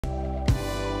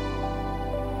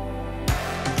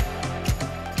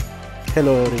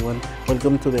Hello everyone,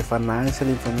 welcome to the Financial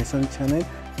Information channel.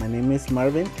 My name is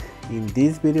Marvin. In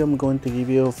this video I'm going to give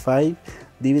you 5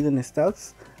 dividend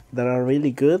stocks that are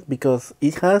really good because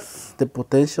it has the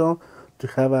potential to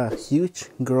have a huge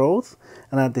growth,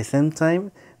 and at the same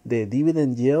time the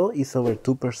dividend yield is over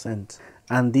 2%.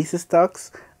 And these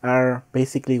stocks are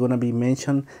basically going to be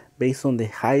mentioned based on the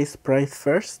highest price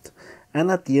first, and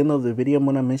at the end of the video I'm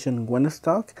going to mention one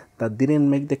stock that didn't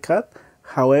make the cut.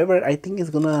 However, I think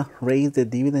it's gonna raise the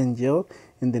dividend yield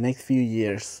in the next few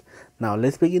years. Now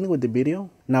let's begin with the video.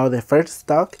 Now the first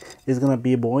stock is gonna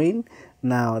be Boeing.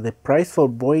 Now the price for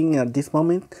Boeing at this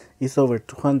moment is over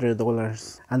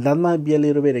 $200, and that might be a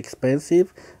little bit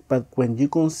expensive, but when you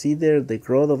consider the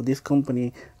growth of this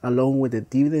company along with the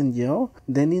dividend yield,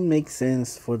 then it makes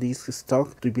sense for this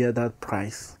stock to be at that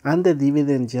price. And the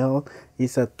dividend yield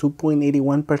is at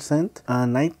 2.81%,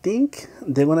 and I think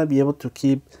they're gonna be able to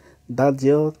keep that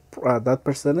yield, that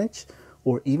percentage,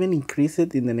 or even increase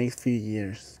it in the next few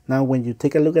years. Now when you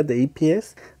take a look at the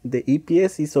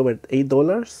EPS is over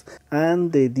 $8,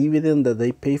 and the dividend that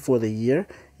they pay for the year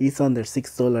is under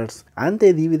 $6, and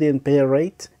the dividend payout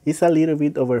rate is a little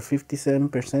bit over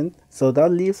 57%, so that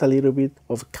leaves a little bit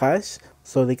of cash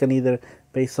so they can either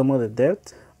pay some of the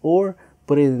debt or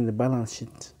put it in the balance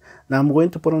sheet. Now I'm going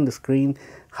to put on the screen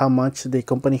how much the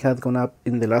company has gone up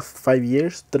in the last 5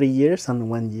 years, 3 years, and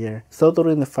 1 year. So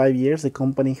during the 5 years, the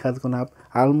company has gone up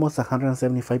almost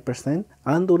 175%,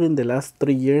 and during the last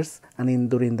 3 years and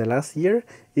during the last year,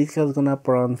 it has gone up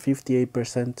around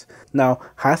 58%. Now,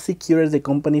 how secure is the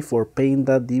company for paying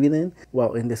that dividend?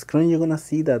 Well, in the screen you're gonna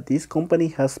see that this company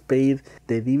has paid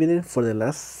the dividend for the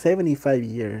last 75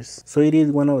 years. So it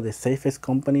is one of the safest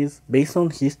companies based on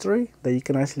history that you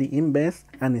can actually invest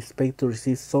and expect to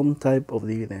receive some type of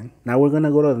dividend. Now we're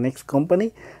gonna go to the next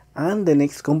company, and the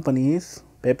next company is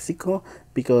PepsiCo,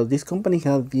 because this company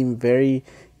has been very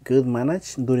good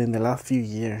managed during the last few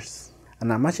years.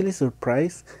 And I'm actually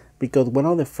surprised because one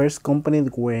of the first companies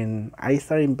when I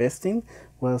started investing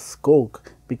was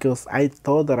Coke, because I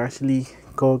thought that actually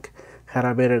Coke had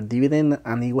a better dividend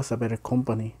and it was a better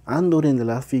company. And during the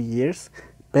last few years,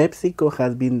 PepsiCo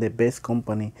has been the best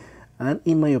company, and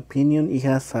in my opinion it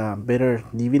has a better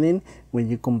dividend when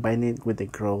you combine it with the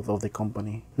growth of the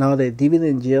company. Now the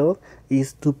dividend yield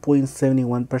is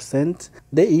 2.71%,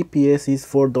 the EPS is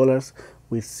 $4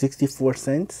 with 64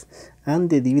 cents, and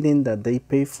the dividend that they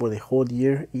pay for the whole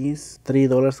year is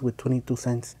 $3 with 22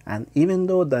 cents. And even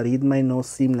though that it might not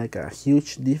seem like a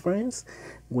huge difference,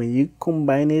 when you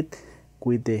combine it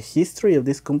with the history of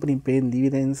this company paying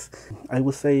dividends, I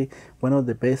would say one of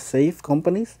the best safe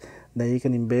companies that you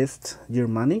can invest your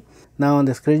money. Now on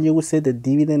the screen you will see the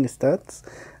dividend stats,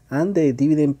 and the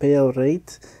dividend payout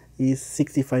rate is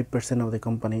 65% of the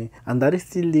company, and that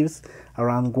still leaves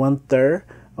around 1/3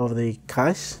 of the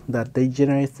cash that they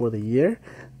generate for the year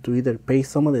to either pay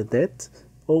some of the debt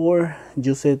or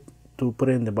use it to put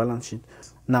it in the balance sheet.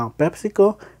 Now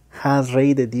PepsiCo has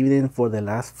raised the dividend for the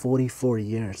last 44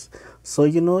 years, so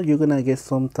you know you're gonna get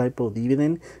some type of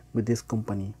dividend with this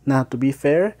company. Now to be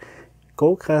fair,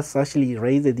 Coke has actually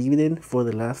raised the dividend for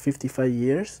the last 55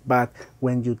 years, but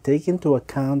when you take into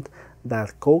account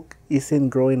that Coke isn't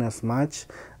growing as much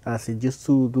as it used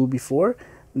to do before,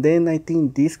 then I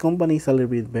think this company is a little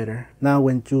bit better. Now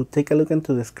when you take a look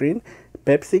into the screen,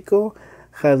 PepsiCo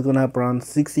has gone up around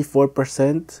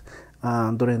 64%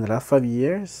 during the last 5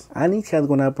 years, and it has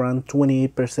gone up around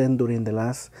 28% during the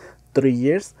last 3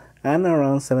 years, and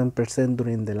around 7%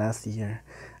 during the last year.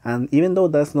 And even though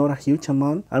that's not a huge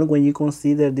amount, and when you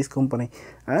consider this company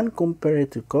and compare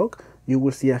it to Coke, you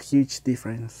will see a huge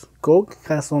difference. Coke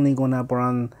has only gone up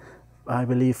around, I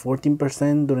believe,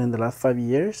 14% during the last 5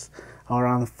 years,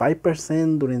 around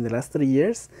 5% during the last 3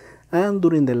 years, and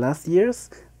during the last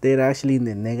years they're actually in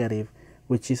the negative,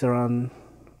 which is around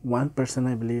 1%,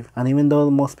 I believe. And even though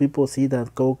most people see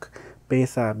that Coke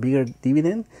pays a bigger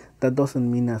dividend, that doesn't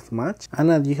mean as much.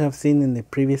 And as you have seen in the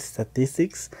previous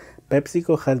statistics,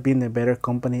 PepsiCo has been the better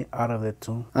company out of the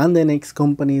two. And the next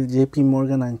company is JP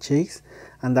Morgan and Chase,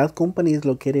 and that company is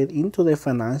located into the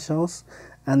financials,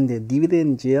 and the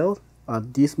dividend yield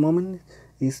at this moment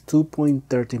is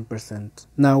 2.13%.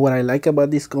 Now what I like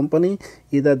about this company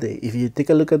is that if you take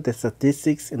a look at the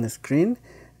statistics in the screen,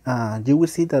 you will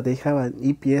see that they have an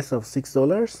EPS of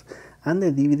 $6 and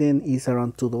the dividend is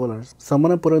around $2. So I'm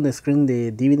gonna put on the screen the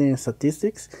dividend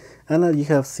statistics, and as you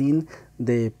have seen,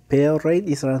 the payout rate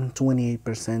is around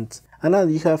 28%. And as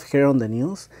you have heard on the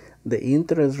news, the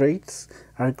interest rates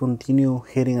are continue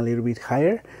heading a little bit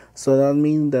higher, So that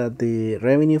means that the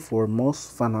revenue for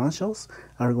most financials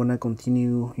are gonna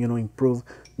continue, improve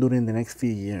during the next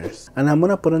few years. And I'm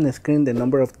gonna put on the screen the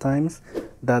number of times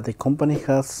that the company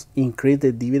has increased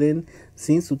the dividend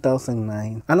since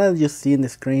 2009. And as you see in the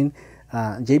screen,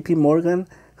 JP Morgan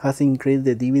has increased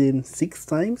the dividend 6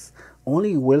 times.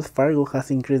 Only Wells Fargo has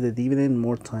increased the dividend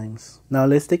more times. Now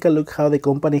let's take a look how the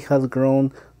company has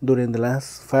grown during the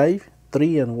last 5,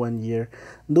 3 and 1 year.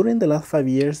 During the last 5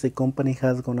 years, the company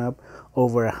has gone up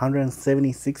over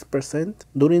 176%.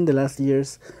 During the last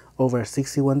years, over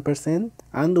 61%.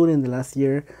 And during the last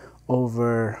year,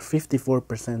 over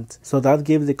 54%. So that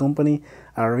gives the company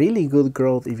a really good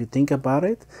growth if you think about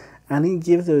it. And it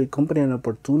gives the company an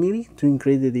opportunity to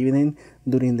increase the dividend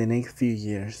during the next few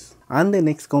years. And the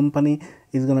next company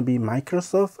is going to be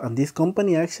Microsoft, and this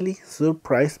company actually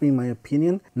surprised me in my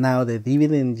opinion. Now the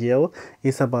dividend yield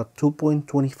is about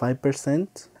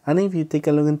 2.25%, and if you take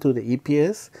a look into the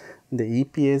EPS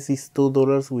is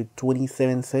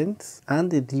 $2.27,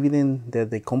 and the dividend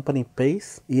that the company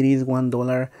pays, it is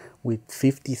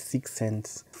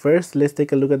 $1.56. First, let's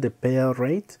take a look at the payout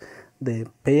rate. The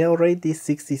payout rate is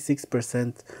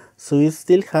 66%, so it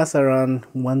still has around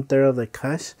 1/3 of the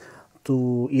cash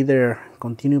to either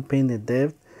continue paying the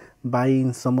debt,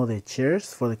 buying some of the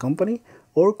shares for the company,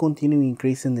 or continue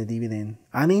increasing the dividend.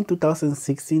 And in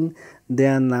 2016, they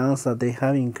announced that they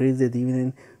have increased the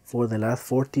dividend for the last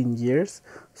 14 years.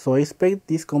 So I expect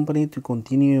this company to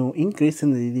continue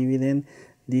increasing the dividend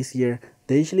this year.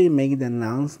 They usually make the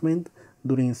announcement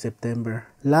during September.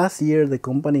 Last year, the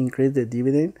company increased the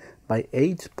dividend by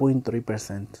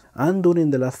 8.3%. And during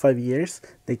the last 5 years,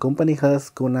 the company has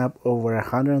gone up over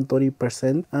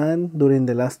 130%. And during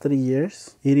the last 3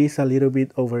 years, it is a little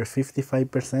bit over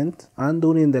 55%. And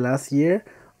during the last year,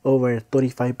 over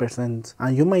 35%.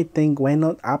 And you might think, why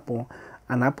not Apple?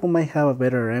 And Apple might have a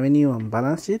better revenue and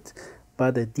balance sheet,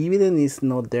 but the dividend is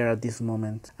not there at this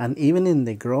moment. And even in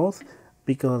the growth,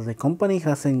 because the company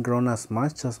hasn't grown as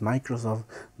much as Microsoft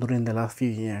during the last few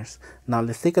years. Now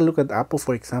let's take a look at Apple,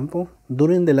 for example.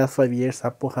 During the last 5 years,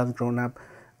 Apple has grown up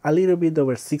a little bit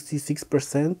over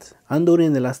 66%, and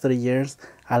during the last 3 years,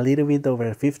 a little bit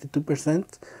over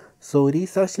 52%. So it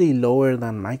is actually lower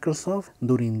than Microsoft.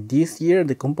 During this year,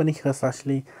 the company has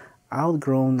actually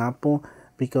outgrown Apple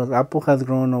because Apple has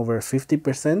grown over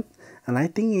 50%, and I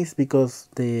think it's because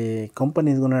the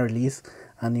company is going to release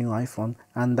a new iPhone,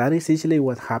 and that is usually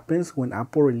what happens when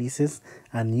Apple releases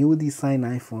a new design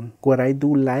iPhone. What I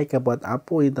do like about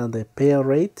Apple is that the payout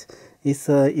rate is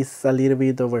a little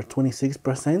bit over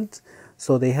 26%,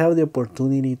 so they have the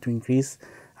opportunity to increase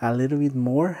a little bit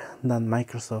more than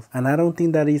Microsoft, and I don't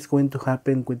think that is going to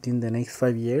happen within the next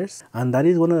 5 years, and that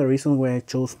is one of the reasons why I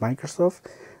chose Microsoft.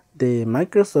 The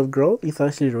Microsoft growth is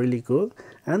actually really good,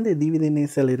 and the dividend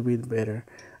is a little bit better,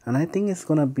 and I think it's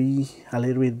gonna be a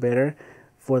little bit better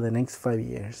for the next 5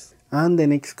 years. And the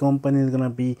next company is gonna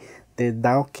be the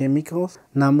Dow Chemicals.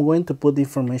 Now I'm going to put the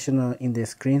information in the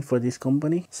screen for this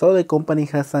company. So the company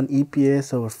has an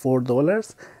EPS of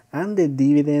 $4 and the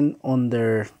dividend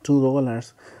under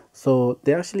 $2. So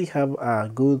they actually have a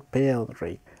good payout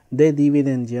rate. The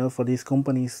dividend yield for this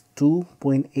company is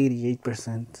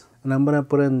 2.88%. And I'm gonna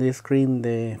put on the screen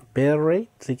the payout rate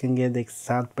so you can get the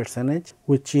exact percentage,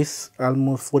 which is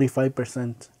almost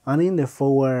 45%. And in the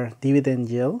forward dividend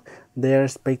yield, they are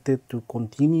expected to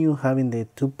continue having the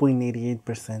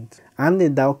 2.88%. And the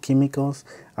Dow Chemicals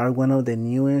are one of the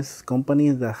newest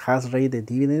companies that has raised the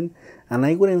dividend. And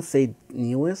I wouldn't say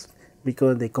newest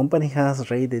because the company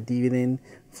has raised the dividend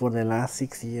for the last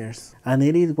 6 years. And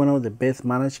it is one of the best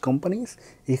managed companies.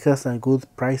 It has a good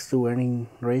price to earning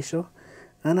ratio.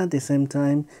 And at the same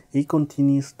time, it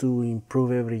continues to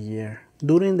improve every year.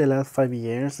 During the last 5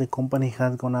 years, the company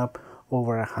has gone up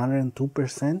over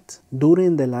 102%.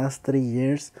 During the last 3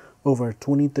 years, over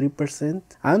 23%.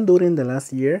 And during the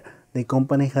last year, the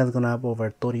company has gone up over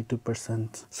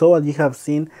 32%. So as you have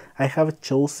seen, I have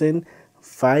chosen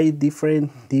 5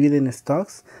 different dividend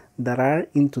stocks that are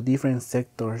into different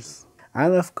sectors.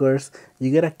 And of course,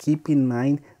 you gotta keep in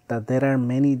mind that there are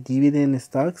many dividend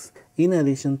stocks in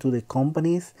addition to the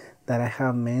companies that I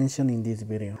have mentioned in this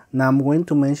video. Now I'm going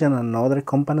to mention another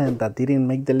company that didn't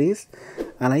make the list,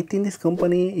 and I think this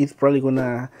company is probably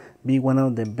gonna be one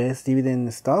of the best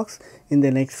dividend stocks in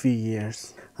the next few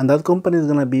years. And that company is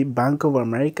gonna be Bank of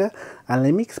America, and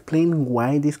let me explain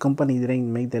why this company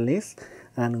didn't make the list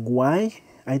and why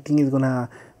I think it's gonna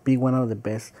be one of the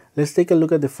best. Let's take a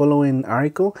look at the following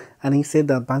article, and it said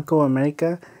that Bank of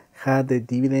America had the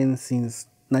dividend since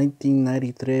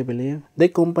 1993, I believe. The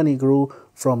company grew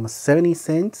from 70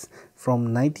 cents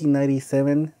from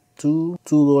 1997 to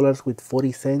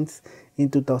 $2.40 in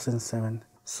 2007.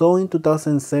 So in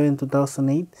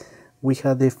 2007-2008, we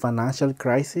had the financial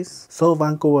crisis. So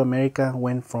Bank of America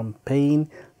went from paying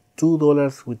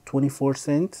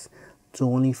 $2.24 to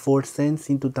only 4 cents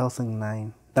in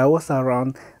 2009. That was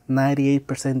around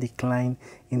 98% decline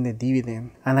in the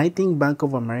dividend. And I think Bank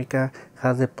of America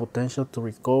has the potential to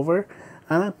recover,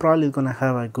 and I'm probably gonna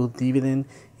have a good dividend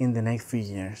in the next few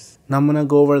years. Now I'm gonna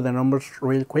go over the numbers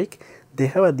real quick. They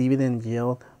have a dividend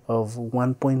yield of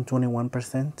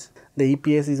 1.21%. The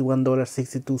EPS is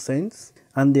 $1.62,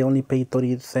 and they only pay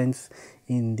 38 cents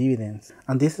in dividends.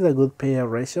 And this is a good payout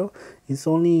ratio. It's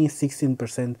only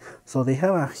 16%. So they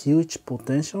have a huge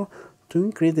potential to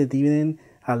increase the dividend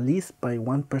at least by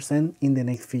 1% in the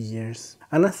next few years.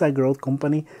 And as a growth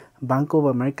company, Bank of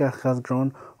America has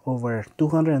grown over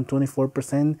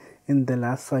 224% in the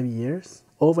last 5 years,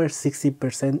 over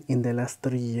 60% in the last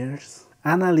 3 years,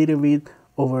 and a little bit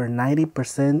over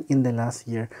 90% in the last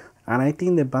year. And I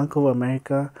think the Bank of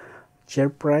America share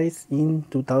price in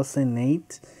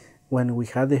 2008, when we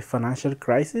had the financial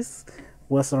crisis,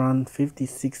 was around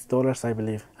 $56, I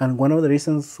believe. And one of the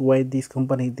reasons why this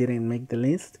company didn't make the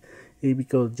list is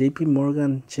because JP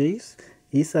Morgan Chase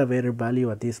is a better value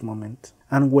at this moment.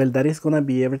 And well, that is gonna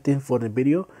be everything for the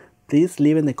video. Please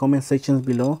leave in the comment sections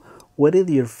below what is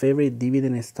your favorite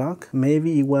dividend stock.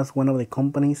 Maybe it was one of the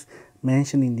companies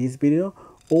mentioned in this video,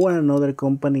 or another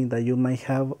company that you might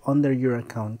have under your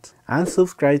account. And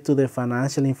subscribe to the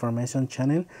Financial Information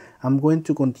channel. I'm going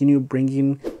to continue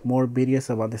bringing more videos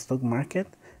about the stock market,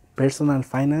 personal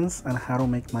finance, and how to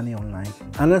make money online.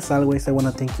 And as always, I want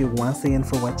to thank you once again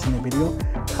for watching the video.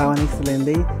 Have an excellent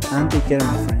day and take care,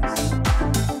 my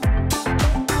friends.